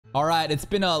Alright, it's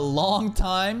been a long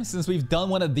time since we've done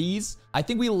one of these. I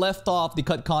think we left off the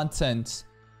cut content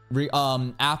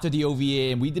after the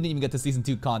OVA, and we didn't even get to Season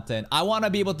 2 content. I want to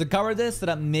be able to cover this so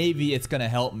that maybe it's going to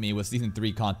help me with Season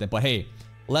 3 content. But hey,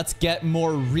 let's get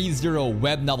more ReZero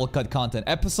web novel cut content.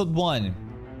 Episode 1.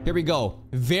 Here we go.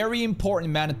 Very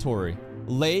important mandatory.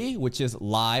 Lei, which is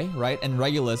Lai, right? And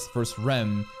Regulus versus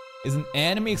Rem is an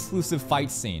anime exclusive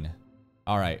fight scene.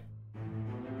 Alright.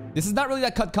 This is not really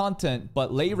that cut content,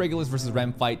 but Lei Regulus versus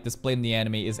Rem fight displayed in the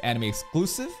anime is anime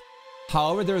exclusive.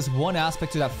 However, there is one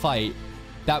aspect to that fight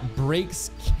that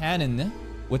breaks canon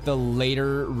with the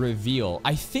later reveal.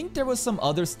 I think there was some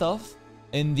other stuff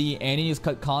in the anime's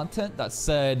cut content that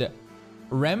said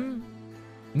Rem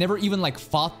never even like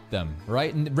fought them,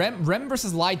 right? And Rem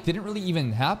versus Lai didn't really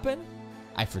even happen.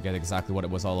 I forget exactly what it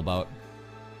was all about.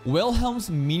 Wilhelm's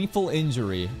meaningful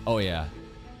injury. Oh yeah,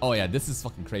 this is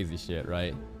fucking crazy shit,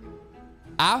 right?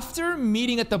 After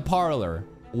meeting at the parlor,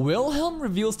 Wilhelm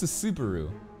reveals to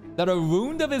Subaru that a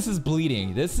wound of his is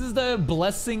bleeding. This is the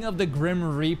blessing of the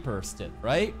Grim Reaper shit,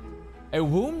 right? A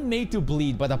wound made to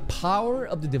bleed by the power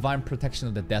of the divine protection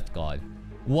of the Death God,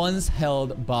 once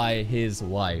held by his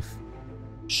wife.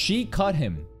 She cut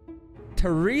him.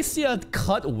 Teresia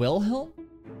cut Wilhelm?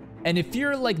 And if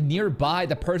you're like nearby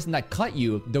the person that cut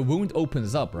you, the wound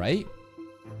opens up, right?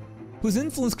 Whose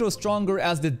influence grows stronger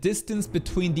as the distance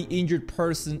between the injured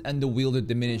person and the wielder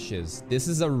diminishes. This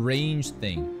is a range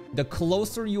thing. The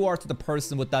closer you are to the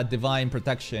person with that divine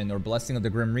protection or blessing of the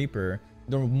Grim Reaper,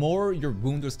 the more your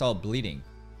wound will start bleeding.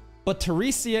 But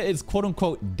Teresia is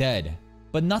quote-unquote dead.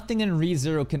 But nothing in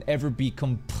ReZero can ever be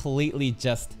completely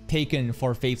just taken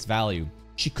for face value.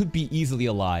 She could be easily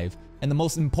alive. And the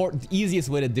most important, easiest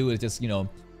way to do it is just, you know,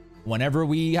 whenever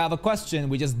we have a question,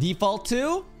 we just default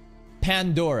to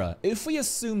Pandora. If we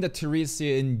assume that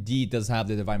Teresia indeed does have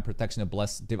the divine protection of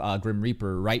blessed Grim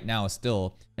Reaper right now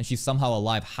still, and she's somehow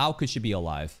alive, how could she be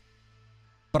alive?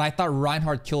 But I thought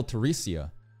Reinhardt killed Teresia.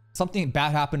 Something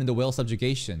bad happened in the whale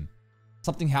subjugation.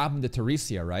 Something happened to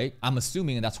Teresia, right? I'm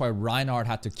assuming, and that's why Reinhardt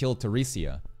had to kill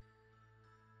Teresia.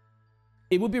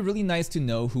 It would be really nice to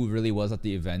know who really was at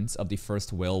the events of the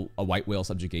first white whale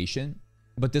subjugation.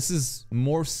 But this is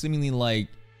more seemingly like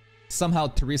somehow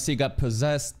Teresia got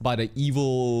possessed by the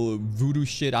evil voodoo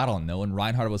shit, I don't know, and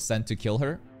Reinhardt was sent to kill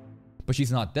her. But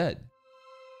she's not dead.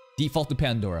 Default to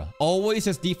Pandora. Always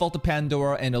just default to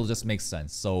Pandora and it'll just make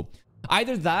sense. So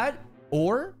either that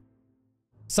or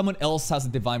someone else has a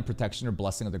divine protection or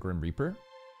blessing of the Grim Reaper.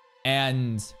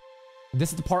 And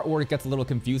this is the part where it gets a little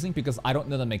confusing because I don't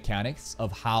know the mechanics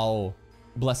of how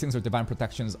blessings or divine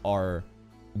protections are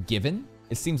given.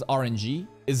 It seems RNG.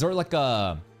 Is there like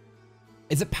a...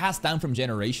 Is it passed down from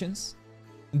generations?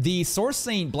 The Source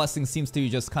Saint blessing seems to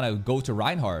just kind of go to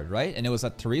Reinhardt, right? And it was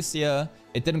at Teresia.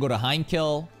 It didn't go to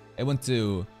Heinkel. It went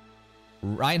to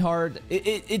Reinhardt.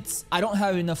 It's... I don't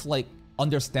have enough like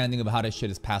understanding of how this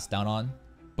shit is passed down on.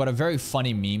 But a very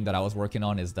funny meme that I was working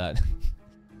on is that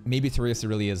maybe Teresia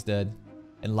really is dead.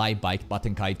 And Lai Bike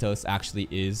Button Kaitos actually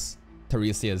is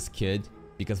Teresia's kid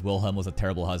because Wilhelm was a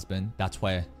terrible husband. That's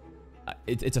why...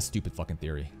 It's a stupid fucking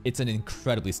theory. It's an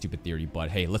incredibly stupid theory, but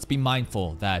hey, let's be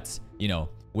mindful that, you know,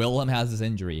 Wilhelm has this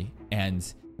injury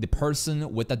and the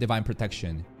person with that divine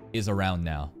protection is around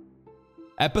now.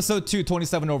 Episode 2,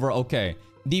 27 over. Okay.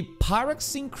 The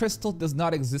pyroxene crystal does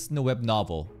not exist in the web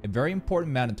novel. A very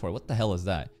important mandatory. What the hell is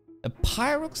that? The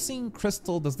pyroxene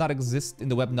crystal does not exist in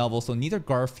the web novel, so neither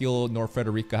Garfield nor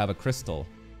Frederica have a crystal.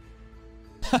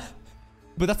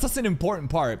 But that's such an important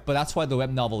part, but that's why the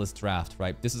web novel is draft,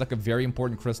 right? This is like a very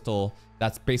important crystal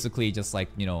that's basically just like,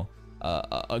 you know,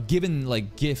 a given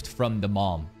like gift from the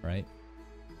mom, right?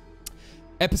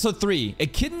 Episode 3.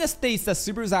 Echidna states that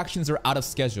Subaru's actions are out of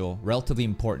schedule. Relatively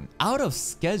important. Out of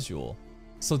schedule?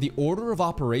 So the order of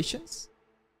operations?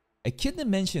 Echidna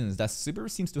mentions that Subaru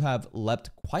seems to have leapt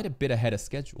quite a bit ahead of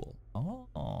schedule.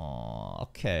 Oh,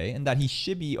 okay. And that he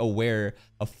should be aware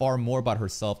of far more about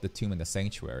herself, the tomb, and the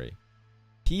sanctuary.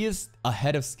 He is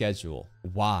ahead of schedule.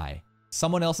 Why?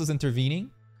 Someone else is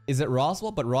intervening? Is it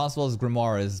Roswell? But Roswell's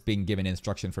grimoire is being given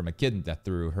instruction from Echidna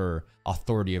through her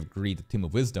authority of greed, the Tomb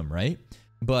of Wisdom, right?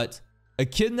 But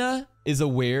Echidna is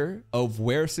aware of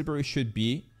where Subaru should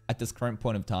be at this current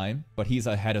point of time, but he's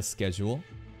ahead of schedule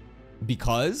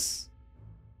because...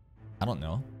 I don't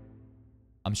know.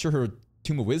 I'm sure her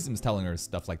Tomb of Wisdom is telling her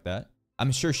stuff like that.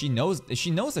 I'm sure she knows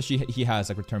that he has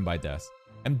like return by death.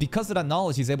 And because of that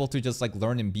knowledge, he's able to just like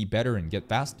learn and be better and get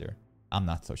faster. I'm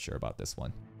not so sure about this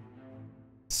one.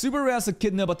 Subaru asks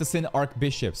Echidna about the Sin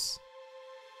Archbishops.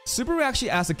 Subaru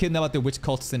actually asks Echidna about the witch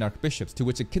cult Sin Archbishops, to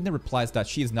which Echidna replies that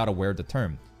she is not aware of the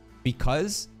term.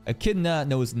 Because Echidna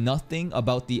knows nothing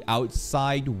about the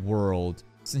outside world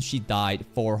since she died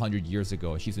 400 years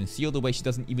ago. She's been sealed away. She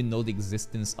doesn't even know the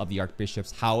existence of the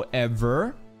archbishops.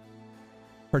 However,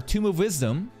 her Tomb of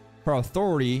Wisdom, her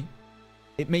authority,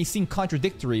 it may seem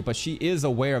contradictory, but she is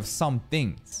aware of some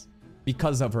things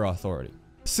because of her authority.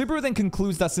 Subaru then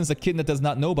concludes that since Echidna does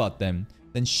not know about them,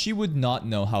 then she would not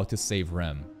know how to save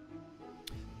Rem.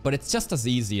 But it's just as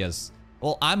easy as...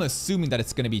 Well, I'm assuming that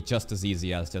it's going to be just as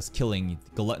easy as just killing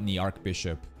Gluttony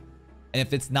Archbishop. And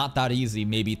if it's not that easy,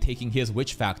 maybe taking his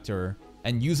witch factor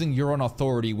and using your own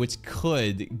authority, which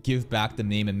could give back the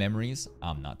name and memories.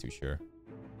 I'm not too sure.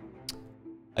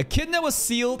 Echidna was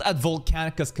sealed at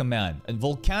Volcanica's command. And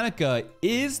Volcanica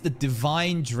is the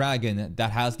divine dragon that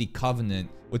has the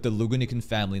covenant with the Lugunican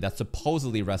family that's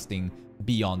supposedly resting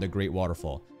beyond the Great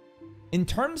Waterfall. In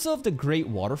terms of the Great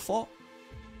Waterfall,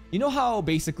 you know how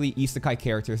basically isekai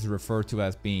characters are referred to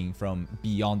as being from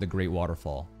beyond the Great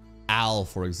Waterfall? Al,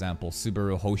 for example,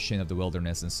 Subaru Hoshin of the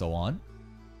Wilderness, and so on.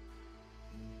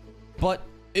 But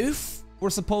if we're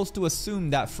supposed to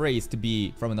assume that phrase to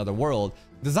be from another world,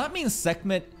 does that mean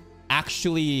Sekhmet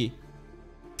actually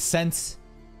sent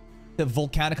the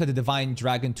Volcanica, the divine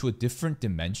dragon, to a different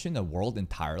dimension, a world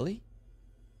entirely?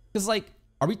 Because, like,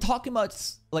 are we talking about,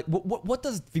 like, what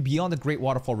does beyond the Great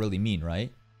Waterfall really mean,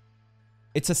 right?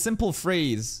 It's a simple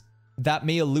phrase that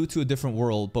may allude to a different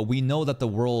world, but we know that the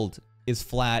world is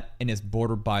flat and is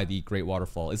bordered by the Great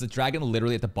Waterfall. Is the dragon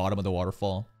literally at the bottom of the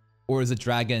waterfall? Or is the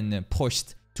dragon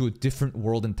pushed to a different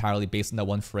world entirely based on that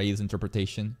one phrase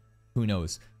interpretation? Who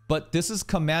knows? But this is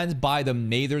commanded by the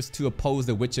Mathers to oppose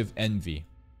the Witch of Envy.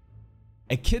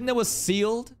 Echidna was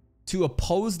sealed to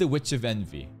oppose the Witch of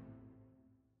Envy.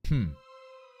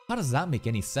 How does that make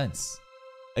any sense?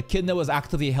 Echidna was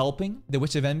actively helping the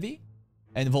Witch of Envy?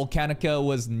 And Volcanica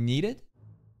was needed?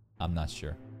 I'm not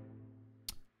sure.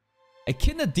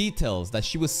 Echidna details that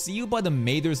she was sealed by the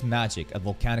Mathers' magic at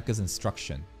Volcanica's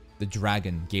instruction. The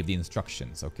dragon gave the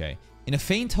instructions, okay? In a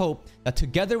faint hope that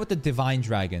together with the divine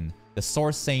dragon, the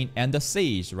Sword Saint, and the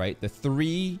Sage, right? The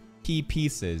three key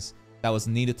pieces that was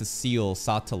needed to seal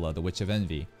SATELLA, the Witch of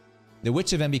Envy. The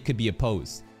Witch of Envy could be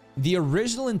opposed. The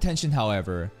original intention,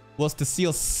 however, was to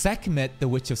seal Sekhmet, the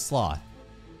Witch of Sloth.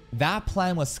 That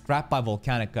plan was scrapped by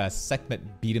Volcanica as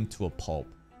Sekhmet beat him to a pulp.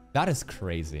 That is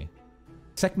crazy.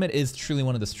 Sekhmet is truly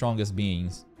one of the strongest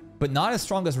beings, but not as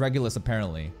strong as Regulus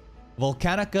apparently.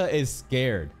 Volcanica is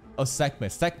scared of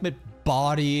Sekhmet. Sekhmet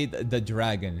bodied the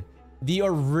dragon. The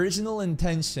original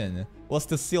intention was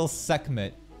to seal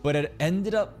Sekhmet, but it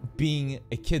ended up being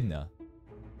Echidna.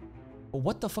 But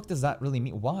what the fuck does that really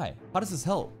mean? Why? How does this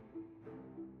help?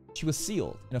 She was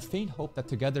sealed in a faint hope that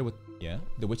together with,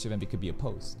 the Witch of Envy could be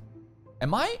opposed.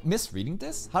 Am I misreading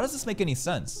this? How does this make any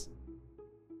sense?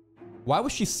 Why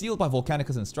was she sealed by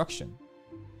Volcanica's instruction?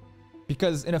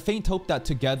 Because in a faint hope that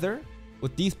together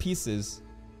with these pieces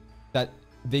that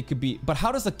they could be... But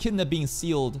how does Echidna being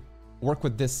sealed work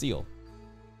with this seal?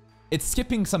 It's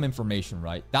skipping some information,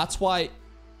 right? That's why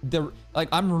they're... Like,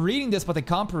 I'm reading this, but the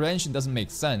comprehension doesn't make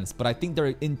sense. But I think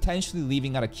they're intentionally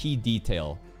leaving out a key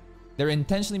detail. They're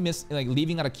intentionally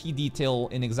leaving out a key detail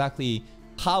in exactly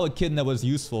how Echidna was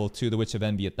useful to the Witch of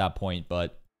Envy at that point.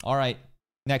 But, alright.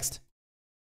 Next.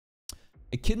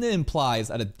 Echidna implies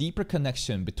a deeper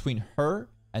connection between her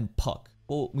and Puck.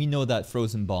 Well, we know that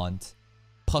Frozen Bond.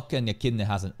 Puck and Echidna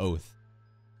has an oath.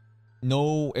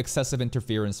 No excessive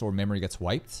interference or memory gets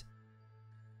wiped.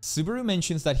 Subaru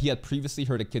mentions that he had previously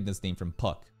heard Echidna's name from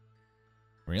Puck.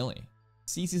 Really?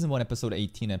 See Season 1, Episode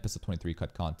 18 and Episode 23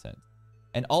 cut content.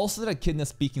 And also that Echidna's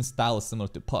speaking style is similar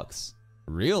to Puck's.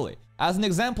 Really? As an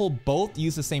example, both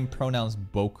use the same pronouns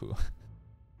Boku.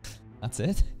 That's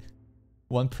it?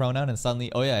 One pronoun and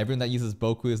suddenly, oh yeah, everyone that uses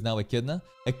Boku is now Echidna?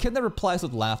 Echidna replies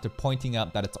with laughter, pointing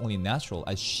out that it's only natural,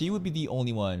 as she would be the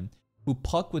only one who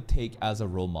Puck would take as a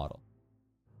role model.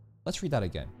 Let's read that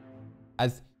again.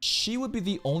 As she would be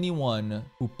the only one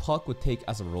who Puck would take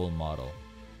as a role model.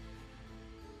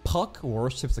 Puck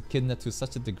worships Echidna to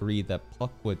such a degree that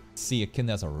Puck would see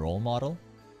Echidna as a role model?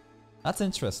 That's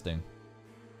interesting.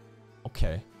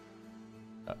 Okay.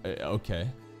 Okay.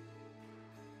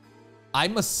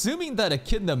 I'm assuming that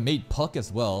Echidna made Puck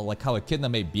as well, like how Echidna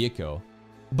made Byakuya.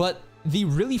 But the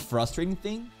really frustrating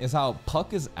thing is how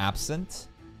Puck is absent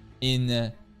in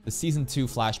the Season 2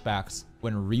 flashbacks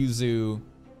when Ryuzu,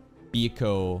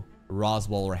 Byakuya,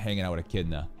 Roswell were hanging out with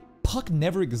Echidna. Puck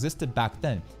never existed back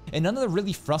then. And another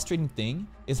really frustrating thing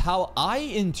is how I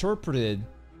interpreted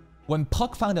when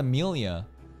Puck found Amelia,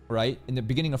 right, in the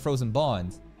beginning of Frozen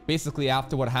Bond, basically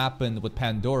after what happened with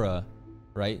Pandora,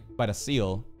 right, by the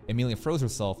seal, Amelia froze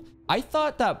herself. I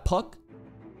thought that Puck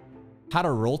had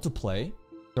a role to play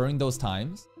during those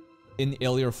times in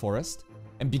Ilior Forest.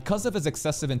 And because of his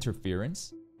excessive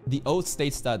interference, the oath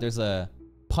states that there's a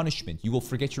punishment. You will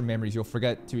forget your memories. You'll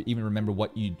forget to even remember why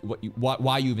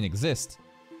you even exist.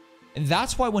 And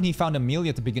that's why when he found Amelia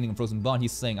at the beginning of Frozen Bond,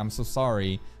 he's saying, I'm so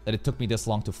sorry that it took me this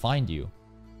long to find you.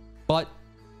 But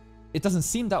it doesn't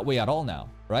seem that way at all now,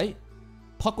 right?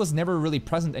 Puck was never really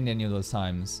present in any of those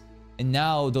times. And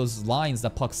now those lines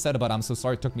that Puck said about, I'm so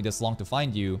sorry it took me this long to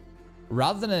find you,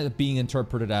 rather than it being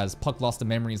interpreted as Puck lost the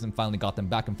memories and finally got them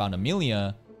back and found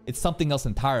Amelia, it's something else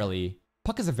entirely.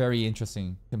 Puck is a very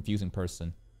interesting, confusing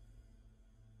person.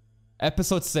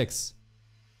 Episode 6.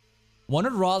 One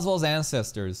of Roswell's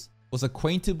ancestors was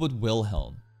acquainted with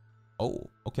Wilhelm. Oh,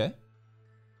 okay.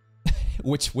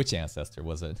 Which ancestor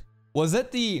was it? Was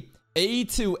it the A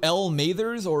to L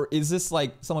Mathers, or is this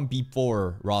like someone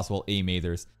before Roswell A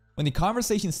Mathers? When the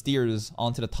conversation steers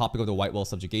onto the topic of the White Whale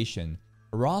subjugation,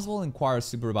 Roswell inquires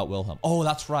Subaru about Wilhelm. Oh,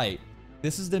 that's right.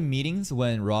 This is the meetings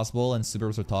when Roswell and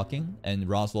Subaru were talking, and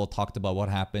Roswell talked about what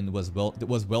happened. Was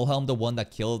Wilhelm the one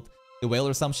that killed the whale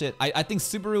or some shit? I think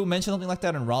Subaru mentioned something like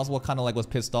that, and Roswell kind of like was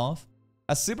pissed off.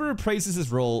 As Subaru praises his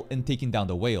role in taking down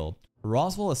the whale,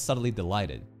 Roswell is subtly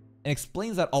delighted and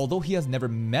explains that although he has never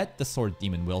met the sword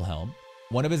demon Wilhelm,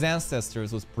 one of his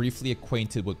ancestors was briefly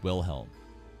acquainted with Wilhelm.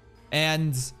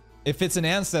 And if it's an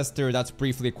ancestor that's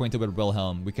briefly acquainted with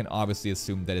Wilhelm, we can obviously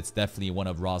assume that it's definitely one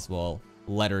of Roswell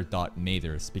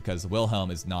Mathers, because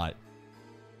Wilhelm is not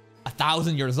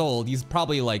 1,000 years old. He's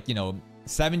probably like, you know,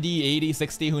 70, 80,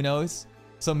 60, who knows?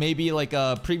 So maybe like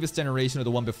a previous generation or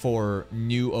the one before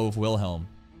knew of Wilhelm.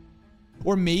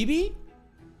 Or maybe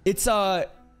it's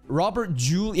Robert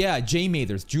J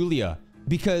Mathers, Julia,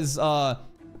 because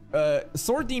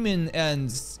Sword Demon and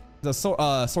the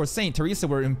Sword Saint Teresa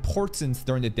were important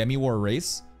during the Demi-War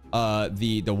race,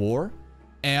 the war,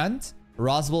 and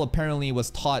Roswell apparently was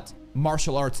taught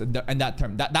martial arts in that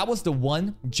term. That was the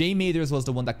one. J Mathers was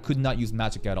the one that could not use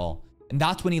magic at all, and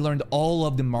that's when he learned all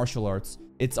of the martial arts.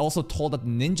 It's also told that the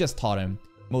ninjas taught him,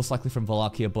 most likely from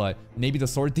Wallachia, but maybe the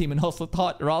Sword Demon also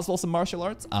taught Roswell some martial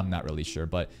arts. I'm not really sure,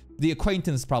 but the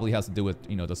acquaintance probably has to do with,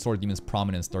 you know, the Sword Demon's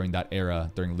prominence during that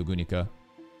era, during Lugunica.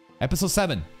 Episode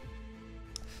 7.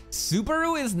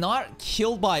 Subaru is not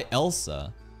killed by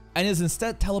Elsa and is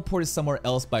instead teleported somewhere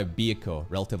else by Byakuo,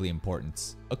 relatively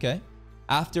important. Okay.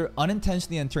 After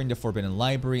unintentionally entering the Forbidden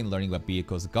Library and learning about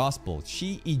Byakuo's gospel,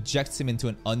 she ejects him into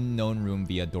an unknown room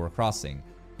via door crossing.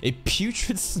 A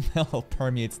putrid smell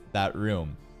permeates that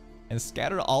room, and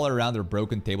scattered all around are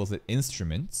broken tables with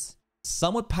instruments,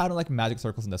 some with pattern-like magic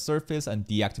circles on the surface and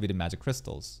deactivated magic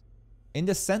crystals. In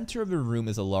the center of the room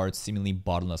is a large, seemingly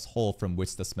bottomless hole from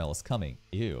which the smell is coming.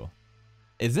 Ew.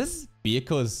 Is this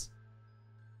Byakuo's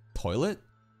toilet?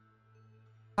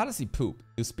 How does he poop?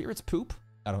 Do spirits poop?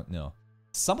 I don't know.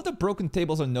 Some of the broken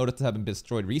tables are noted to have been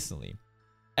destroyed recently.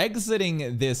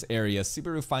 Exiting this area,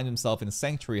 Subaru finds himself in a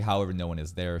sanctuary, however no one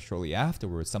is there. Shortly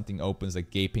afterwards, something opens a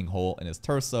gaping hole in his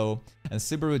torso, and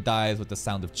Subaru dies with the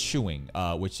sound of chewing,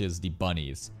 which is the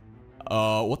bunnies.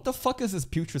 What the fuck is this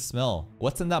putrid smell?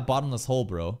 What's in that bottomless hole,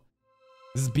 bro?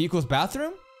 This is Byakuo's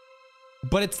bathroom?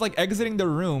 But it's like exiting the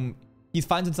room, he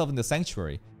finds himself in the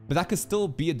sanctuary. But that could still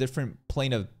be a different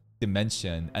plane of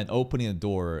dimension, and opening the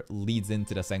door leads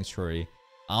into the sanctuary.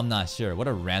 I'm not sure. What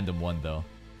a random one, though.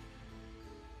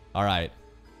 Alright.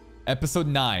 Episode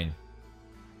 9.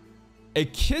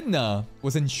 Echidna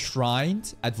was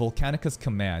enshrined at Volcanica's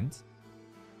command.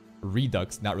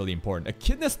 Redux, not really important.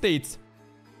 Echidna states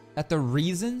that the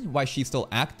reason why she's still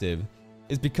active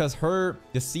is because her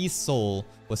deceased soul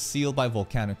was sealed by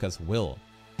Volcanica's will.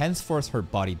 Henceforth, her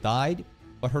body died,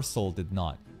 but her soul did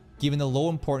not. Given the low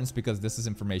importance because this is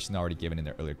information already given in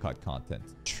the earlier cut content.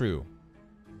 True.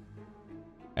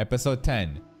 Episode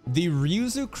 10. The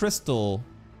Ryuzu Crystal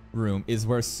room is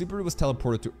where Subaru was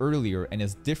teleported to earlier and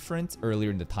is different earlier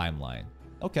in the timeline.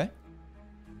 Okay.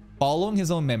 Following his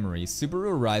own memory,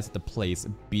 Subaru arrives at the place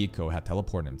Byakuo had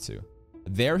teleported him to.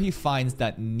 There he finds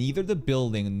that neither the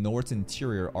building nor its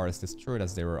interior are as destroyed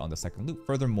as they were on the second loop.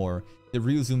 Furthermore, the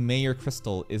Ryuzu Mayor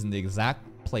Crystal is in the exact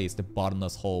place the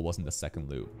bottomless hole was in the second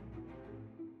loop.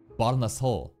 Bottomless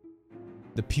hole.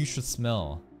 The putrid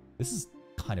smell. This is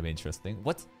kind of interesting.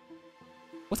 What's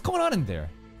going on in there?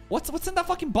 What's in that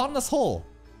fucking bottomless hole?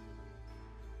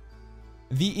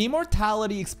 The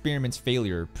immortality experiment's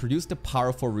failure produced a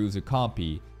powerful Ryuzu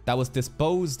copy that was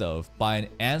disposed of by an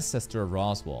ancestor of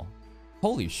Roswell.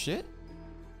 Holy shit.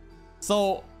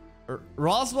 So,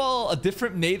 Roswell, a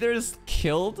different Mathers,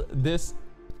 killed this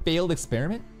failed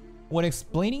experiment? When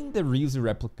explaining the Ryuzu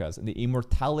replicas and the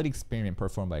immortality experiment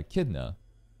performed by Echidna,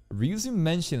 Ryuzu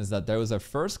mentions that there was a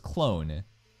first clone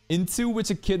into which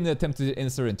Echidna attempted to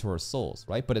insert into her souls,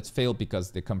 right? But it's failed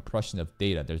because the compression of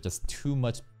data. There's just too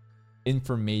much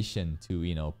information to,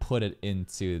 you know, put it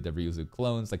into the Ryuzu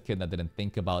clones. Echidna didn't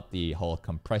think about the whole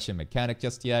compression mechanic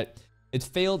just yet. It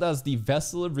failed as the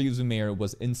vessel of Ryuzumeru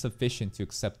was insufficient to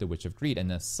accept the Witch of Greed,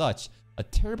 and as such, a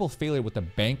terrible failure with a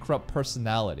bankrupt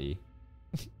personality.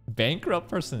 Bankrupt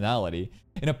personality.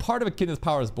 In a part of Echidna's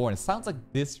power is born. It sounds like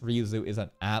this Ryuzu is an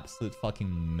absolute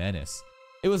fucking menace.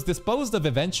 It was disposed of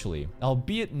eventually,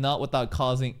 albeit not without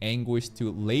causing anguish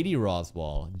to Lady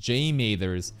Roswell, J.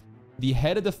 Mathers, the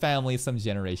head of the family some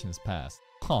generations past.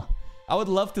 Huh. I would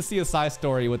love to see a side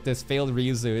story with this failed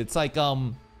Ryuzu. It's like,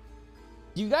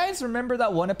 you guys remember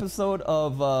that one episode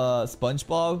of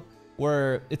SpongeBob?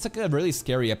 Where it's like a really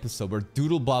scary episode where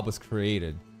Doodle Bob was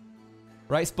created.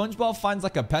 Right? SpongeBob finds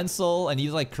like a pencil and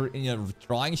he's like, you know,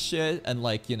 drawing shit and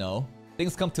like, you know,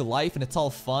 things come to life and it's all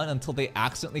fun until they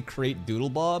accidentally create Doodle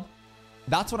Bob.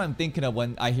 That's what I'm thinking of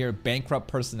when I hear bankrupt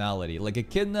personality. Like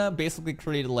Echidna basically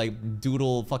created like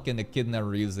Doodle fucking Echidna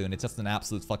Ryuzu and it's just an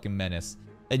absolute fucking menace.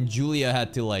 And Julia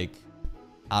had to like,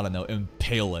 I don't know,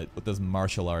 impale it with his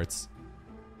martial arts.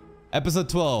 Episode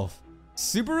 12.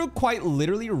 Subaru quite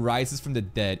literally rises from the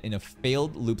dead in a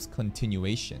failed loop's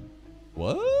continuation.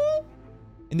 What?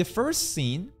 In the first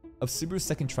scene of Subaru's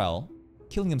second trial,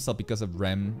 killing himself because of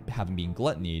Rem having been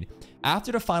gluttonied,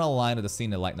 after the final line of the scene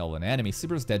in the light novel Anatomy,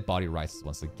 Subaru's dead body rises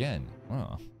once again.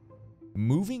 Huh.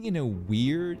 Moving in a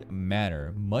weird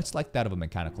manner, much like that of a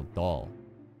mechanical doll.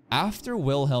 After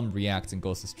Wilhelm reacts and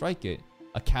goes to strike it,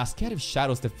 a cascade of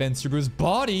shadows defends Subaru's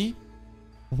body.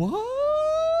 What?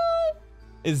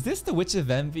 Is this the Witch of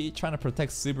Envy trying to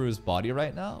protect Subaru's body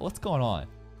right now? What's going on?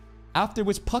 After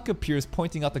which Puck appears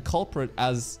pointing out the culprit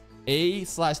as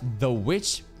A/the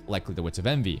witch, likely the Witch of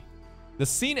Envy. The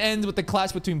scene ends with the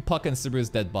clash between Puck and Subaru's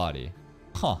dead body.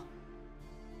 Huh.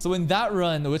 So in that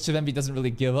run, the Witch of Envy doesn't really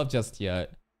give up just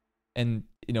yet. And,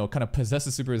 you know, kind of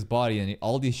possesses Subaru's body and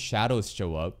all these shadows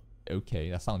show up. Okay,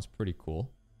 that sounds pretty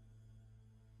cool.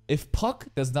 If Puck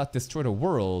does not destroy the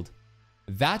world,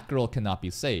 that girl cannot be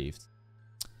saved.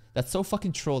 That's so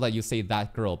fucking troll that you say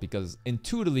that girl because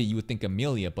intuitively you would think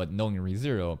Amelia, but knowing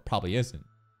ReZero probably isn't.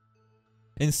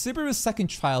 In Subaru's second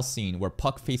trial scene where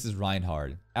Puck faces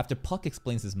Reinhard, after Puck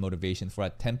explains his motivation for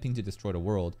attempting to destroy the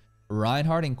world,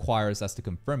 Reinhard inquires as to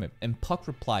confirm it, and Puck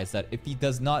replies that if he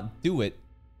does not do it,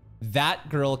 that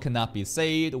girl cannot be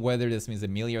saved. Whether this means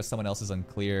Amelia or someone else is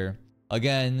unclear.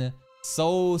 Again,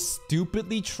 so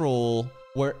stupidly troll,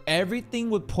 where everything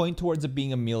would point towards it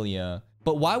being Amelia.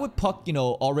 But why would Puck, you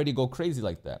know, already go crazy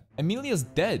like that? Amelia's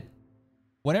dead.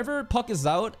 Whenever Puck is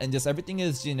out and just everything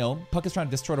is, you know, Puck is trying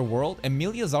to destroy the world,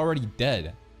 Amelia's already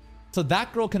dead. So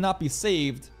that girl cannot be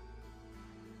saved.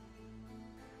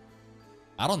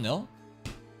 I don't know.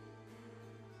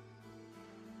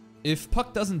 If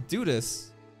Puck doesn't do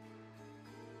this,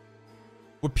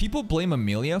 would people blame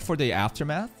Amelia for the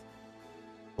aftermath?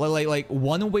 Like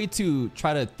one way to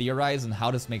try to theorize on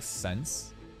how this makes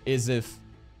sense is if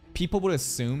people would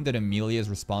assume that Amelia is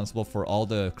responsible for all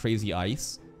the crazy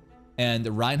ice, and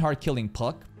Reinhard killing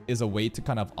Puck is a way to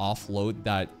kind of offload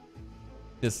that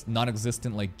this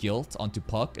non-existent like guilt onto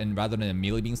Puck, and rather than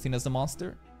Amelia being seen as the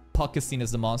monster, Puck is seen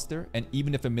as the monster, and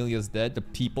even if Amelia is dead, the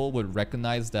people would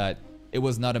recognize that it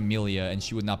was not Amelia and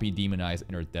she would not be demonized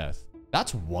in her death.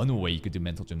 That's one way you could do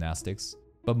mental gymnastics,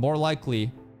 but more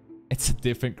likely, it's a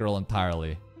different girl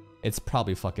entirely. It's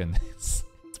probably fucking, it's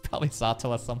probably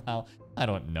SATELLA somehow. I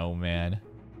don't know, man.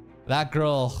 That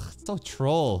girl, so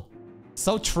troll.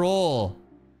 So troll.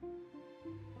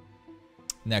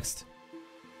 Next.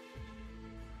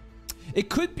 It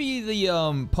could be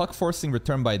the Puck forcing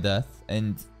return by death,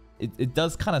 and it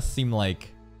does kind of seem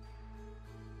like,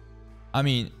 I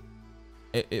mean,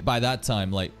 by that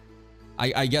time, like,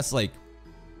 I guess like,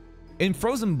 in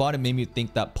Frozen Bond, it made me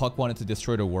think that Puck wanted to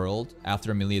destroy the world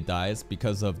after Amelia dies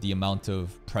because of the amount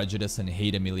of prejudice and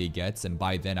hate Amelia gets. And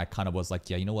by then, I kind of was like,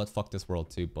 yeah, you know what? Fuck this world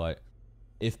too. But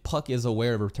if Puck is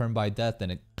aware of return by death,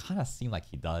 then it kind of seemed like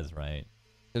he does, right?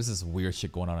 There's this weird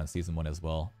shit going on in Season 1 as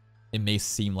well. It may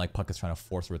seem like Puck is trying to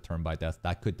force a return by death.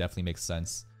 That could definitely make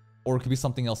sense. Or it could be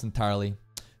something else entirely.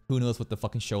 Who knows with the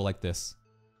fucking show like this.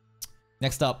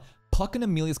 Next up, Puck and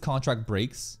Amelia's contract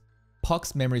breaks.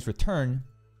 Puck's memories return.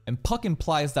 And Puck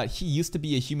implies that he used to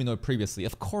be a humanoid previously.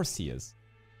 Of course he is.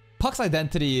 Puck's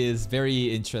identity is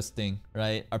very interesting,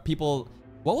 right? Are people...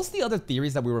 What was the other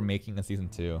theories that we were making in Season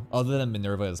 2? Other than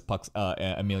Minerva is Puck's,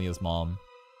 Amelia's mom.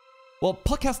 Well,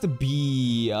 Puck has to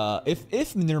be...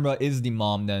 if Minerva is the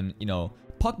mom, then, you know,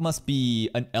 Puck must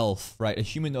be an elf, right? A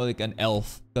humanoid, like an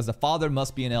elf. Because the father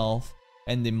must be an elf.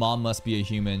 And the mom must be a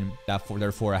human.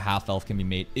 Therefore, a half-elf can be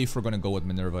made if we're going to go with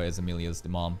Minerva as Amelia's the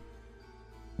mom.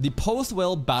 The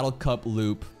post-Whale Battle Cup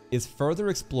loop is further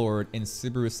explored in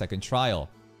Subaru's second trial.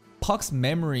 Puck's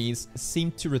memories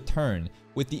seem to return,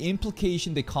 with the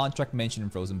implication the contract mentioned in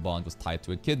Frozen Bond was tied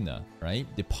to Echidna, right?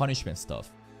 The punishment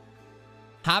stuff.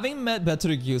 Having met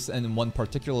Betelgeuse in one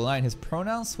particular line, his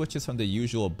pronoun switches from the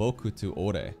usual boku to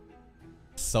ore.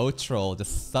 So troll, the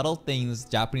subtle things,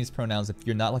 Japanese pronouns, if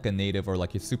you're not like a native or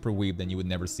like a super weeb, then you would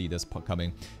never see this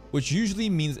coming, which usually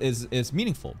means is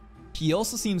meaningful. He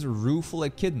also seems rueful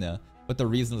at Echidna, but the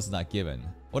reason is not given.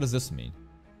 What does this mean?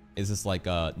 Is this like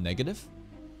a negative?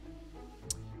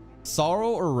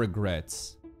 Sorrow or regret?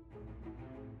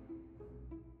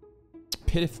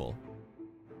 Pitiful.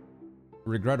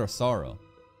 Regret or sorrow?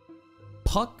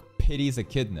 Puck pities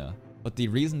Echidna, but the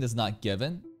reason is not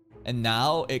given. And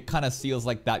now it kind of feels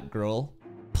like that girl.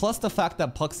 Plus the fact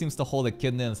that Puck seems to hold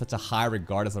Echidna in such a high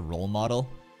regard as a role model.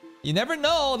 You never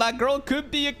know, that girl could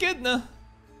be Echidna.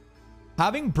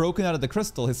 Having broken out of the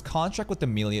crystal, his contract with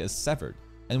Amelia is severed.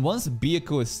 And once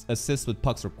Byaku assists with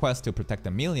Puck's request to protect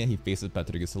Amelia, he faces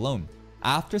Betelgeuse alone.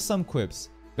 After some quips,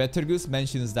 Betelgeuse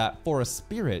mentions that for a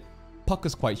spirit, Puck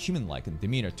is quite human-like in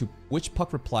demeanor, to which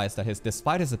Puck replies that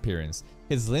despite his appearance,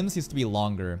 his limbs used to be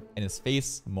longer and his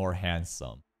face more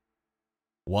handsome.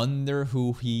 Wonder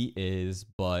who he is,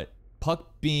 but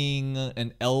Puck being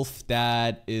an elf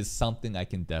dad is something I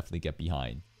can definitely get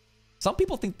behind. Some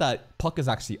people think that Puck is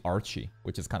actually Archie,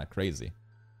 which is kind of crazy.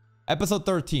 Episode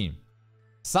 13.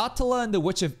 SATELLA and the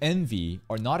Witch of Envy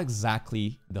are not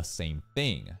exactly the same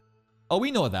thing. Oh,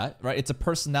 we know that, right? It's a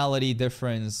personality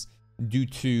difference due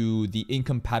to the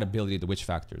incompatibility of the witch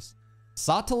factors.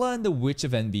 SATELLA and the Witch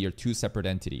of Envy are two separate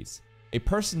entities. A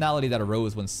personality that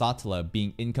arose when SATELLA,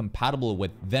 being incompatible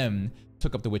with them,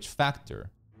 took up the witch factor.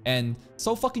 And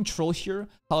so fucking troll here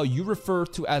how you refer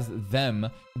to as them,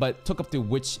 but took up the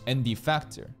witch envy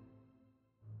factor.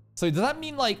 So does that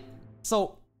mean like,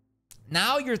 so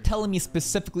now you're telling me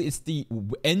specifically it's the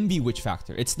envy witch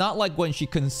factor. It's not like when she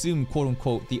consumed quote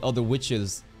unquote the other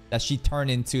witches that she turned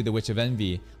into the Witch of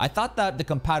Envy. I thought that the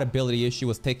compatibility issue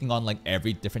was taking on like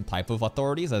every different type of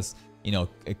authorities, as you know,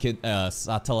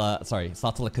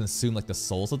 SATELLA consumed like the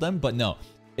souls of them, but no.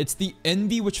 It's the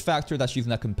envy witch factor that she's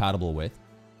not compatible with.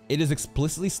 It is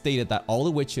explicitly stated that all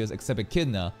the witches except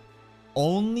Echidna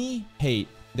only hate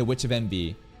the Witch of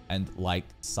Envy and like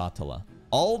SATELLA.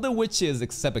 All the witches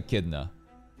except Echidna.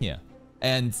 Yeah.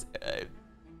 And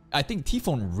I think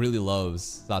Typhon really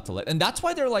loves SATELLA. And that's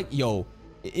why they're like, yo,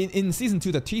 in season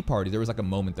 2, the tea party, there was like a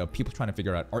moment of people trying to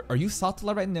figure out, are you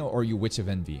SATELLA right now or are you Witch of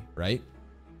Envy, right?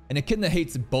 And Echidna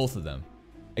hates both of them.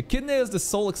 Echidna is the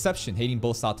sole exception, hating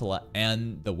both SATELLA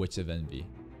and the Witch of Envy.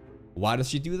 Why does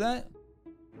she do that?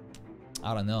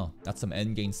 I don't know. That's some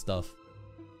endgame stuff.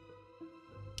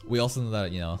 We also know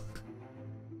that, you know,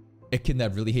 Echidna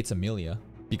really hates Amelia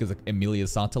because Amelia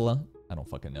is SATELLA. I don't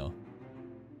fucking know.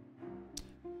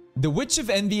 The Witch of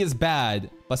Envy is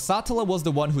bad, but SATELLA was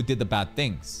the one who did the bad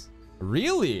things.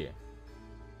 Really?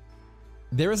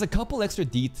 There is a couple extra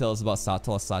details about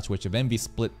SATELLA / Witch of Envy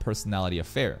split personality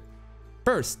affair.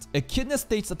 First, Echidna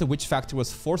states that the witch factor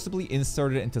was forcibly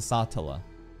inserted into SATELLA.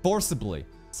 Forcibly.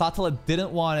 SATELLA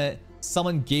didn't want it,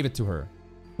 someone gave it to her,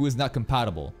 who is not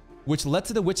compatible, which led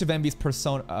to the Witch of Envy's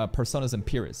personas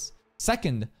Imperius.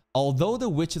 Second, although the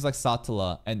witches like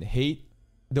SATELLA and hate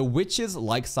the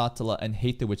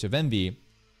Witch of Envy,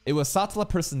 it was SATELLA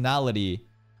personality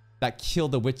that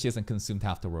killed the witches and consumed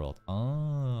half the world.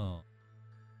 Oh.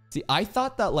 See, I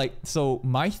thought that like, so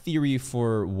my theory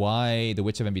for why the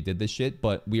Witch of Envy did this shit,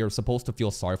 but we are supposed to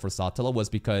feel sorry for SATELLA, was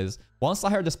because once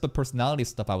I heard the split personality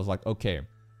stuff, I was like, okay,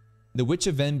 the Witch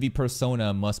of Envy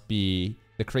persona must be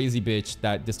the crazy bitch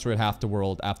that destroyed half the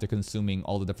world after consuming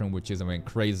all the different witches and went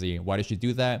crazy. Why did she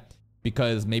do that?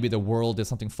 Because maybe the world did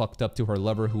something fucked up to her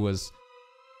lover who was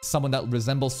someone that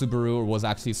resembles Subaru or was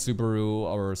actually Subaru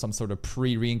or some sort of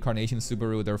pre-reincarnation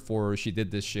Subaru. Therefore, she did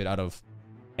this shit out of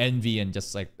envy and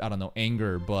just like, I don't know,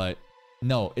 anger. But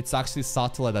no, it's actually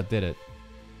SATELLA that did it.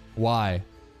 Why?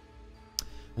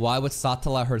 Why would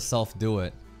SATELLA herself do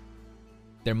it?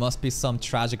 There must be some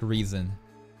tragic reason.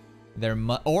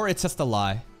 Or it's just a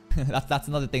lie. that's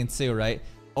another thing too, right?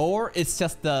 Or it's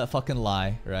just a fucking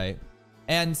lie, right?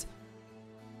 And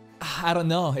I don't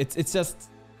know. It's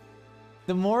just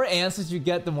the more answers you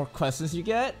get, the more questions you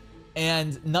get,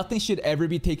 and nothing should ever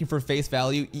be taken for face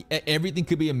value. Everything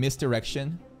could be a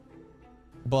misdirection,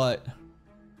 but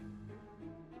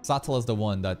SATELLA is the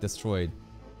one that destroyed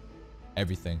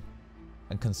everything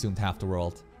and consumed half the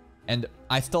world. And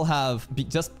I still have,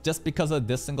 just because of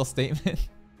this single statement,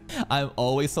 I'm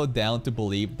always so down to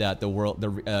believe that the world, the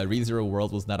ReZero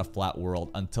world was not a flat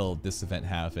world until this event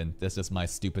happened. That's just my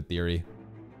stupid theory.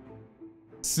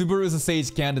 Subaru is a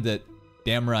Sage candidate.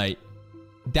 Damn right.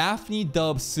 Daphne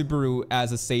dubs Subaru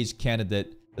as a Sage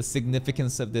candidate. The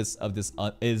significance of this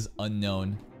is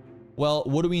unknown. Well,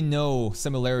 what do we know?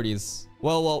 Similarities.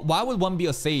 Well, why would one be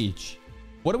a Sage?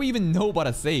 What do we even know about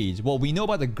a Sage? Well, we know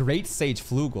about the great Sage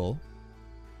Flugel.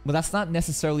 But that's not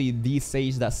necessarily the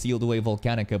Sage that sealed away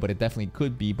Volcanica, but it definitely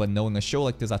could be. But knowing a show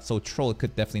like this that's so troll, it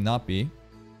could definitely not be.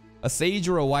 A Sage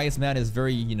or a wise man is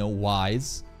very, you know,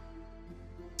 wise.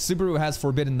 Subaru has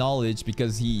forbidden knowledge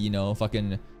because he, you know,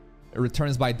 fucking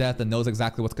returns by death and knows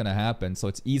exactly what's gonna happen. So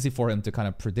it's easy for him to kind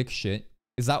of predict shit.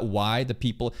 Is that why the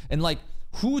people... And like,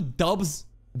 who dubs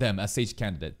them as Sage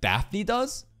candidate? Daphne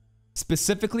does?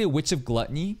 Specifically, a Witch of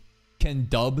Gluttony can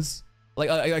dubs... Like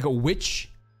a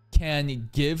witch can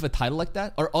give a title like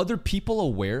that? Are other people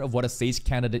aware of what a Sage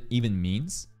candidate even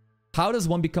means? How does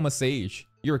one become a Sage?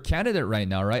 You're a candidate right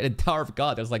now, right? In Tower of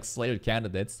God, there's like Slayer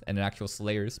candidates and actual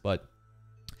Slayers, but...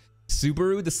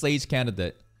 Subaru, the Sage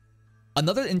candidate.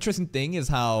 Another interesting thing is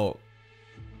how,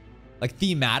 like,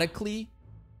 thematically,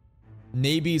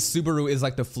 maybe Subaru is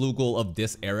like the Flugel of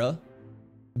this era.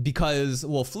 Because,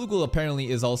 well, Flugel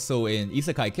apparently is also an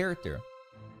isekai character.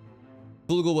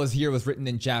 Flugel was written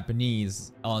in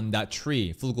Japanese on that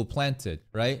tree, Flugel planted,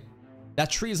 right? That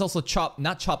tree is also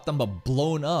not chopped down, but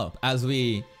blown up as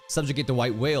we subjugate the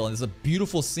white whale. And it's a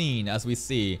beautiful scene as we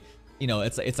see, you know,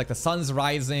 it's like the sun's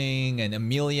rising and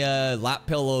Amelia, lap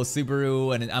pillow,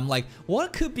 Subaru. And I'm like,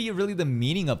 what could be really the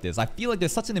meaning of this? I feel like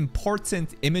there's such an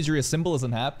important imagery of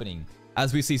symbolism happening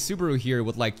as we see Subaru here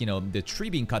with, like, you know, the tree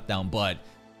being cut down. But,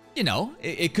 you know,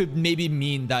 it could maybe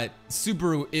mean that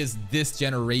Subaru is this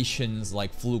generation's,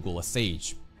 like, Flugel, a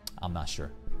Sage. I'm not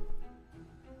sure.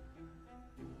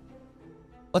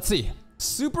 Let's see.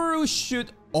 Subaru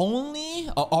should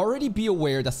already be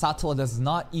aware that SATELLA does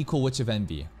not equal Witch of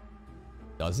Envy.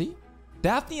 Does he?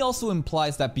 Daphne also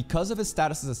implies that because of his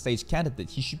status as a Sage candidate,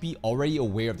 he should be already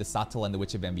aware of the SATELLA and the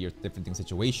Witch of Envy are different thing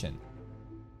situation.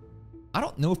 I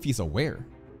don't know if he's aware,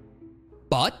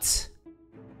 but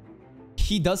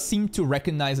he does seem to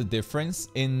recognize a difference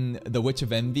in the Witch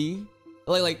of Envy.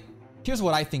 Like, here's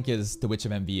what I think is the Witch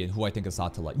of Envy and who I think is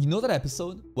SATELLA. You know that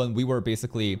episode when we were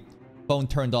basically phone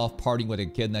turned off, partying with a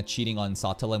kid, not cheating on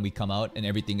SATELLA, and we come out and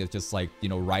everything is just like, you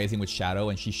know, rising with shadow,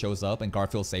 and she shows up and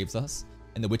Garfield saves us,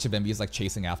 and the Witch of Envy is like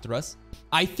chasing after us?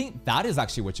 I think that is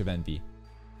actually Witch of Envy.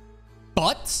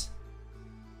 But,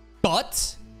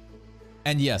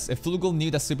 and yes, if Flugel knew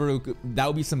that Subaru, that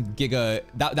would be some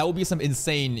that would be some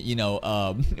insane, you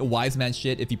know, wise man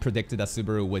shit if he predicted that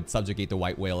Subaru would subjugate the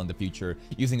white whale in the future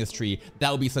using his tree.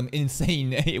 That would be some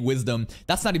insane wisdom.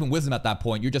 That's not even wisdom at that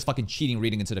point. You're just fucking cheating,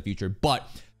 reading into the future. But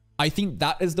I think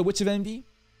that is the Witch of Envy.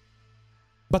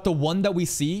 But the one that we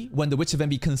see when the Witch of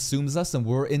Envy consumes us and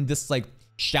we're in this, like,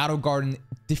 Shadow Garden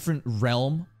different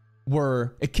realm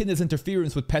where Echidna's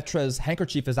interference with Petra's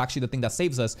handkerchief is actually the thing that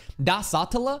saves us. That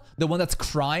SATELLA, the one that's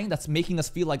crying, that's making us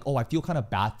feel like, oh, I feel kind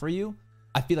of bad for you.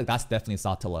 I feel like that's definitely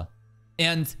SATELLA.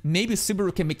 And maybe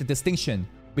Subaru can make the distinction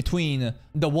between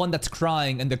the one that's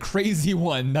crying and the crazy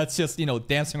one that's just, you know,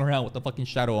 dancing around with the fucking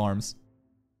shadow arms.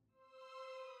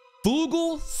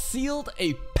 Flugel sealed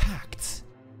a pact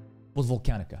with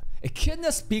Volcanica.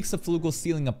 Echidna speaks of Flugel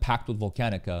sealing a pact with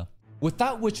Volcanica,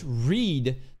 without which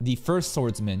Reed, the first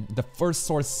swordsman, the first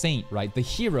sword saint, right, the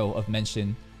hero of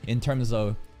mention in terms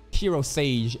of hero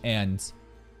sage and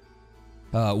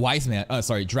wise man,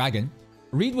 dragon,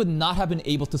 Reed would not have been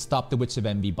able to stop the Witch of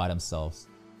Envy by themselves.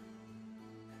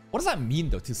 What does that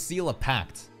mean, though, to seal a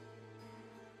pact?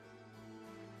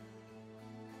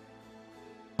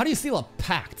 How do you seal a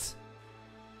pact?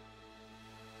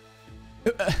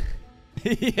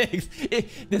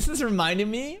 This is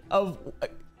reminding me of...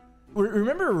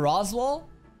 Remember Roswell?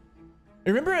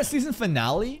 Remember a season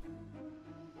finale?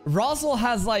 Roswell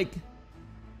has, like,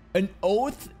 an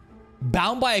oath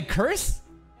bound by a curse?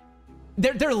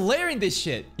 They're layering this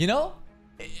shit, you know?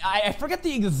 I forget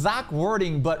the exact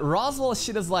wording, but Roswell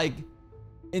shit is like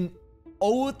an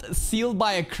oath sealed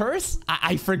by a curse?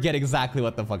 I forget exactly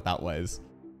what the fuck that was.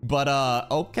 But,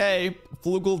 okay.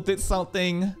 Flugel did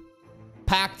something.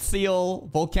 Pact seal,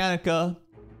 Volcanica.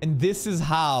 And this is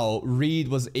how Reed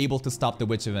was able to stop the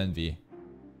Witch of Envy.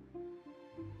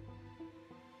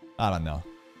 I don't know.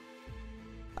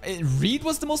 Reed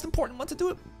was the most important one to do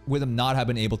it, with them not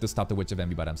having been able to stop the Witch of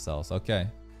Envy by themselves. Okay.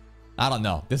 I don't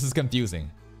know. This is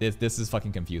confusing. This is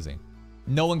fucking confusing.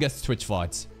 No one gets Twitch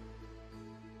VODs.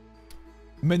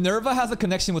 Minerva has a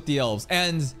connection with the elves.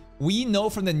 And we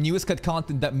know from the newest cut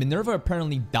content that Minerva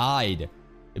apparently died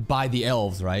by the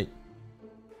elves, right?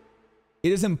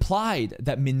 It is implied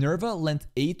that Minerva lent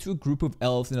aid to a group of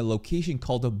elves in a location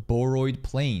called the Boroid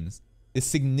Plains. The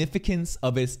significance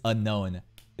of it is unknown.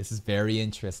 This is very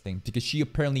interesting because she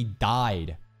apparently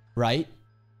died, right?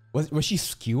 Was she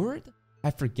skewered? I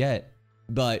forget.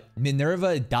 But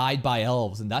Minerva died by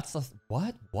elves, and that's just,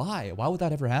 what? Why? Why would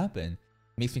that ever happen?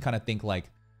 Makes me kind of think like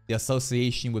the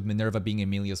association with Minerva being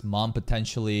Emilia's mom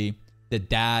potentially. The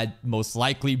dad most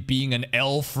likely being an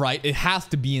elf, right? It has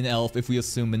to be an elf if we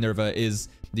assume Minerva is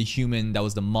the human that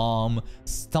was the mom.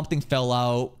 Something fell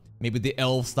out. Maybe the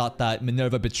elves thought that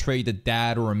Minerva betrayed the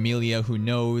dad or Emilia, who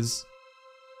knows?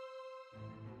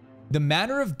 The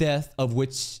manner of death of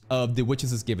the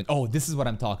witches is given. Oh, this is what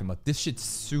I'm talking about. This shit's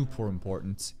super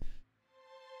important.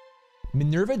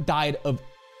 Minerva died of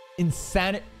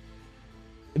insanity.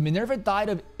 Minerva died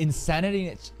of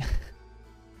insanity.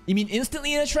 You mean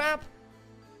instantly in a trap?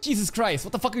 Jesus Christ,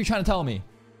 what the fuck are you trying to tell me?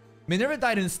 Minerva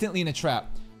died instantly in a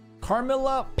trap.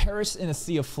 Carmilla perished in a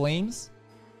sea of flames.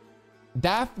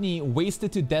 Daphne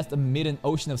wasted to death amid an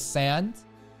ocean of sand.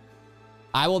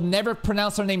 I will never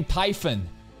pronounce her name Typhon.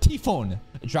 Typhon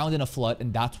drowned in a flood,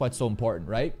 and that's why it's so important,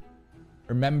 right?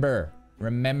 Remember.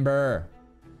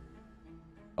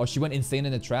 Oh, she went insane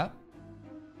in a trap?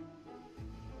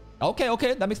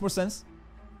 Okay, that makes more sense.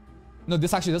 No,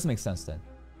 this actually does make sense then.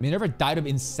 Minerva died of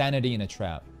insanity in a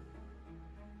trap.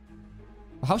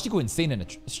 How'd she go insane in a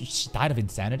trap? She died of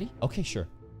insanity? Okay, sure.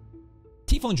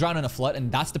 Typhon drowned in a flood,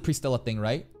 and that's the Priscilla thing,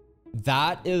 right?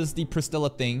 That is the Priscilla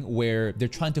thing where they're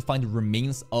trying to find the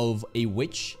remains of a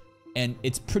witch, and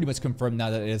it's pretty much confirmed now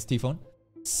that it is Typhon.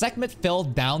 Sekhmet fell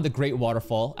down the great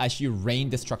waterfall as she rained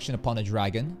destruction upon the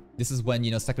dragon. This is when, you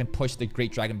know, Sekhmet pushed the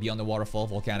great dragon beyond the waterfall,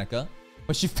 Volcanica.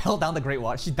 But she fell down the great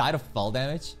water. She died of fall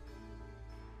damage.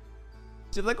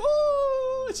 She's like,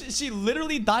 oh, she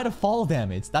literally died of fall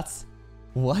damage. That's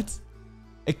what?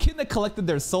 Echidna collected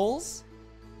their souls.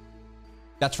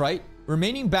 That's right.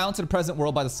 Remaining bound to the present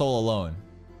world by the soul alone.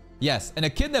 Yes, and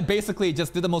Echidna basically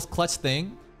just did the most clutch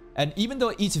thing. And even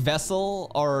though each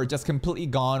vessel are just completely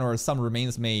gone or some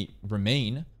remains may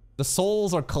remain, the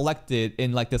souls are collected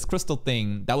in like this crystal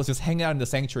thing that was just hanging out in the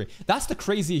sanctuary. That's the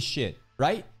craziest shit,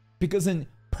 right? Because in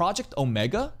Project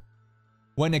Omega,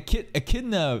 when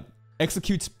Echidna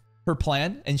executes her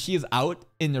plan and she is out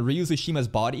in Ryu Tsushima's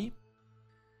body,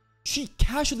 she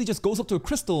casually just goes up to a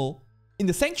crystal in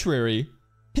the sanctuary,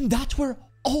 and that's where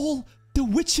all the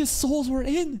witches' souls were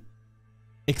in.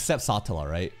 Except SATELLA,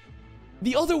 right?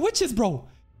 The other witches, bro,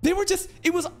 they were just,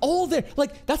 it was all there.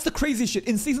 Like, that's the craziest shit.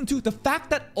 In season 2, the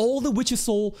fact that all the witches'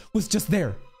 soul was just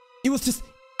there. It was just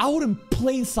out in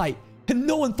plain sight, and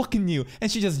no one fucking knew.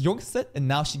 And she just yonks it, and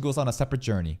now she goes on a separate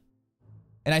journey.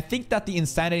 And I think that the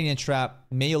insanity in a trap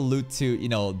may allude to, you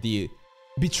know, the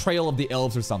betrayal of the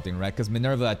elves or something, right? Because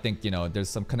Minerva, I think, you know, there's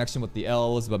some connection with the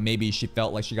elves, but maybe she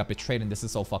felt like she got betrayed and this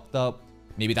is so fucked up.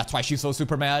 Maybe that's why she's so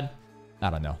super mad. I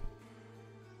don't know.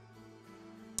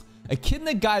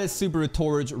 Echidna guided Subaru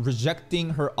towards rejecting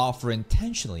her offer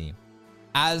intentionally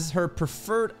as her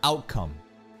preferred outcome.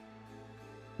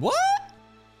 What?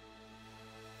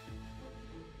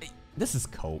 This is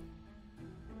cope.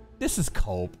 This is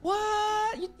cope.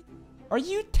 What? Are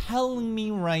you telling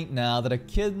me right now that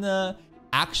Echidna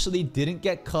actually didn't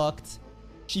get cucked?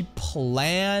 She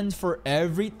planned for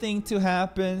everything to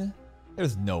happen?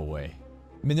 There's no way.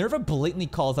 Minerva blatantly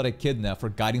calls out Echidna for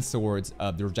guiding towards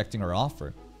rejecting her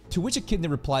offer, to which Echidna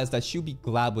replies that she'll be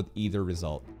glad with either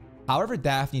result. However,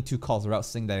 Daphne too calls her out,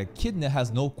 saying that Echidna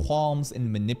has no qualms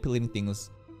in manipulating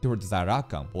things to her desired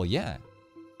outcome. Well, yeah,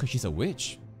 because she's a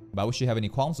witch. Why would she have any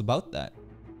qualms about that?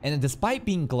 And despite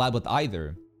being glad with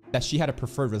either, that she had a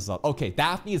preferred result. Okay,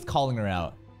 Daphne is calling her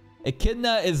out.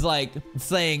 Echidna is like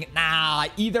saying, nah,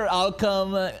 either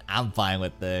outcome, I'm fine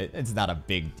with it. It's not a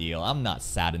big deal. I'm not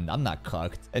saddened. I'm not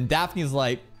cucked. And Daphne's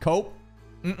like, cope.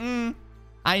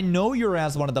 I know your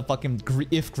ass wanted the fucking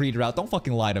if greed route. Don't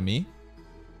fucking lie to me.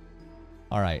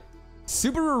 Alright.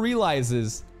 Subaru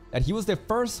realizes that he was the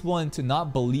first one to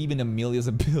not believe in Emilia's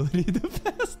ability to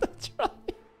pass the try.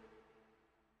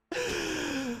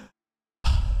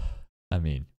 I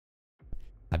mean,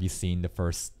 have you seen the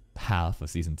first half of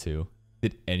season 2?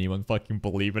 Did anyone fucking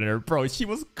believe in her? Bro, she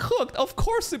was cooked. Of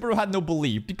course Subaru had no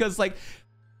belief, because like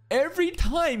every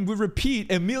time we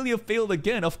repeat Emilia failed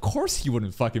again, of course he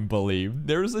wouldn't fucking believe.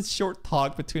 There was a short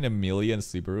talk between Emilia and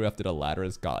Subaru after the latter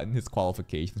has gotten his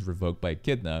qualifications revoked by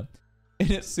Echidna.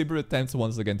 In it, Subaru attempts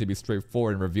once again to be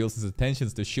straightforward and reveals his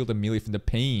intentions to shield Emilia from the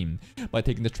pain by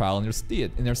taking the trial in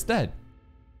their stead.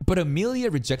 But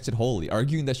Emilia rejected wholly,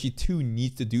 arguing that she too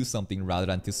needs to do something rather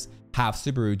than to have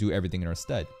Subaru do everything in her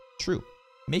stead. True.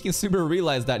 making Subaru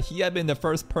realize that he had been the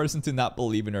first person to not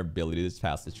believe in her ability to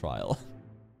pass the trial.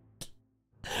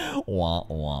 Wah,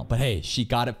 wah. But hey, she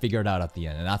got it figured out at the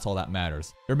end, and that's all that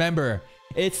matters. Remember,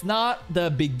 it's not the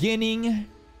beginning,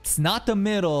 it's not the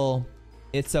middle,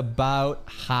 it's about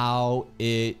how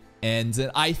it ends.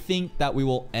 And I think that we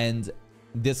will end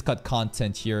this cut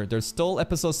content here. There's still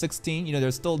episode 16, you know,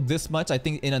 there's still this much. I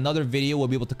think in another video we'll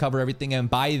be able to cover everything, and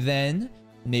by then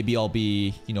maybe I'll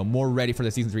be, you know, more ready for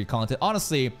the season 3 content.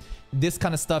 Honestly, this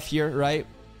kind of stuff here, right?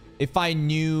 If I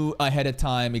knew ahead of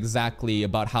time exactly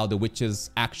about how the witches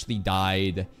actually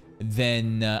died,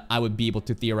 then I would be able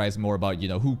to theorize more about, you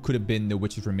know, who could have been the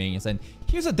witches' remains. And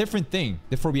here's a different thing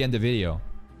before we end the video.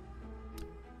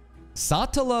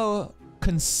 SATELLA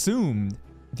consumed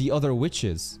the other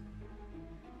witches.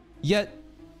 Yet,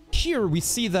 here we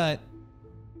see that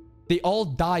they all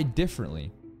died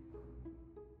differently.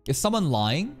 Is someone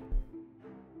lying?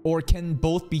 Or can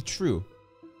both be true?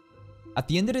 At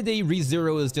the end of the day,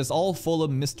 ReZero is just all full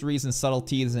of mysteries and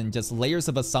subtleties and just layers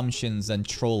of assumptions and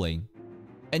trolling.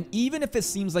 And even if it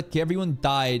seems like everyone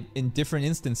died in different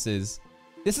instances,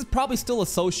 this is probably still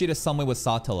associated some way with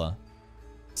SATELLA.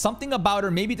 Something about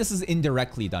her, maybe this is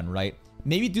indirectly done, right?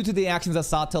 Maybe due to the actions of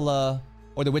SATELLA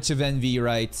or the Witch of Envy,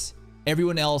 right?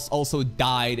 Everyone else also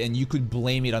died and you could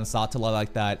blame it on SATELLA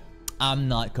like that. I'm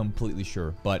not completely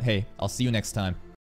sure, but hey, I'll see you next time.